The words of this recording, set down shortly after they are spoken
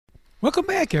Welcome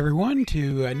back, everyone,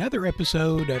 to another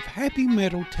episode of Happy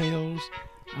Metal Tales.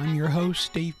 I'm your host,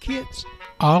 Steve Kitts.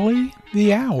 Ollie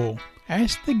the Owl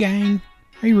asked the gang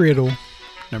a riddle.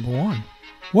 Number 1.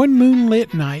 One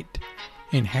moonlit night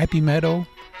in Happy Meadow,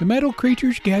 the metal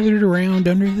creatures gathered around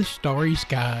under the starry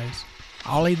skies.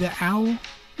 Ollie the Owl,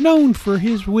 known for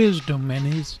his wisdom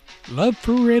and his love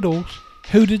for riddles,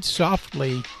 hooted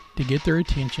softly to get their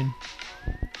attention.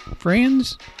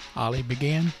 "Friends," Ollie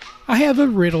began, "I have a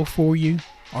riddle for you.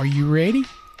 Are you ready?"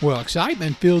 Well,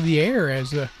 excitement filled the air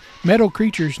as the metal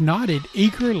creatures nodded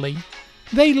eagerly.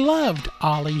 They loved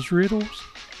Ollie's riddles.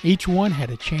 Each one had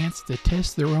a chance to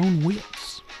test their own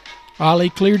wits. Ollie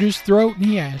cleared his throat and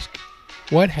he asked,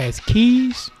 "What has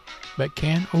keys but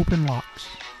can't open locks,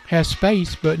 has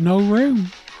space but no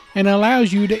room, and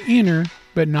allows you to enter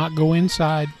but not go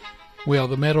inside?" Well,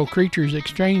 the metal creatures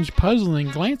exchanged puzzling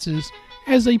glances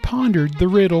as they pondered the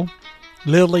riddle.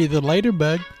 Lily the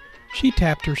ladybug, she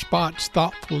tapped her spots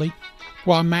thoughtfully,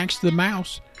 while Max the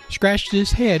mouse scratched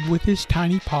his head with his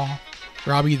tiny paw.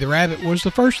 Robbie the rabbit was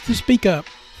the first to speak up.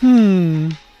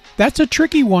 That's a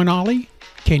tricky one, Ollie.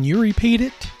 Can you repeat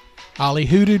it?" Ollie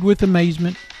hooted with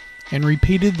amazement and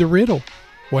repeated the riddle.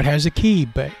 "What has a key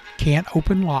but can't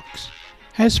open locks,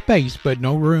 has space but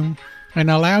no room,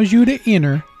 and allows you to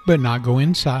enter but not go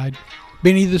inside?"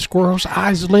 Benny the squirrel's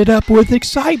eyes lit up with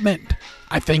excitement.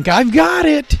 "I think I've got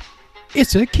it.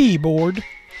 It's a keyboard."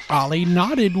 Ollie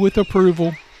nodded with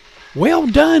approval. "Well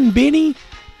done, Benny.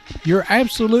 You're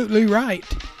absolutely right.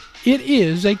 It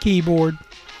is a keyboard.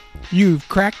 You've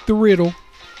cracked the riddle."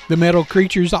 The metal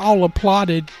creatures all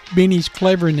applauded Benny's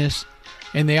cleverness,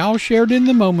 and they all shared in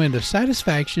the moment of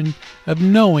satisfaction of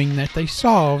knowing that they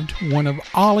solved one of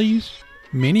Ollie's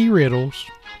many riddles.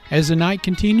 As the night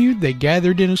continued, they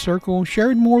gathered in a circle and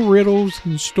shared more riddles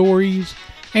and stories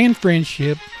and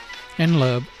friendship and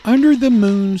love under the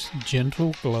moon's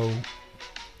gentle glow.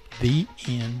 The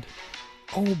end.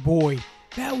 Oh boy,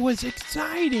 that was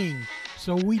exciting!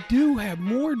 So we do have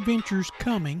more adventures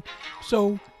coming,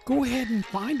 so go ahead and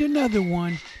find another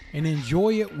one and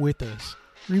enjoy it with us.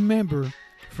 Remember,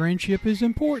 friendship is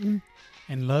important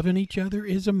and loving each other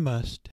is a must.